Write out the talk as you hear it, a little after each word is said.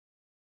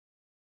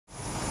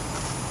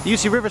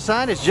UC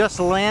Riverside has just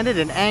landed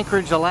in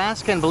Anchorage,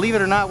 Alaska, and believe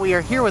it or not, we are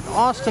here with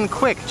Austin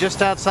Quick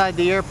just outside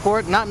the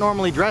airport. Not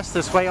normally dressed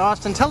this way.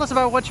 Austin, tell us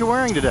about what you're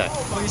wearing today.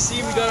 Well, you see,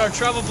 we got our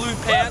travel blue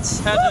pants.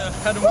 Had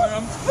to wear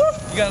them.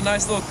 You got a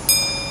nice little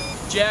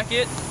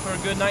jacket for a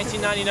good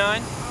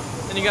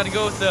 $19.99. Then you got to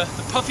go with the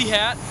puffy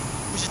hat,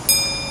 which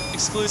is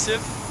exclusive.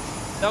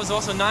 That was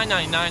also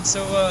 $9.99.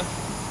 So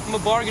I'm a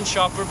bargain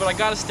shopper, but I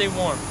got to stay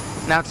warm.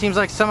 Now it seems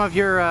like some of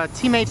your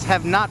teammates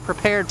have not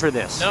prepared for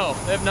this. No,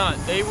 they have not.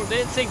 They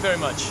didn't think very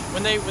much.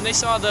 When they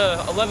saw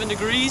the 11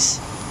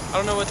 degrees, I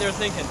don't know what they were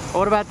thinking.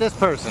 What about this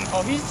person?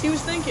 Oh, he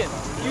was thinking.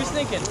 He was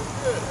thinking.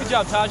 Good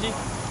job, Taji.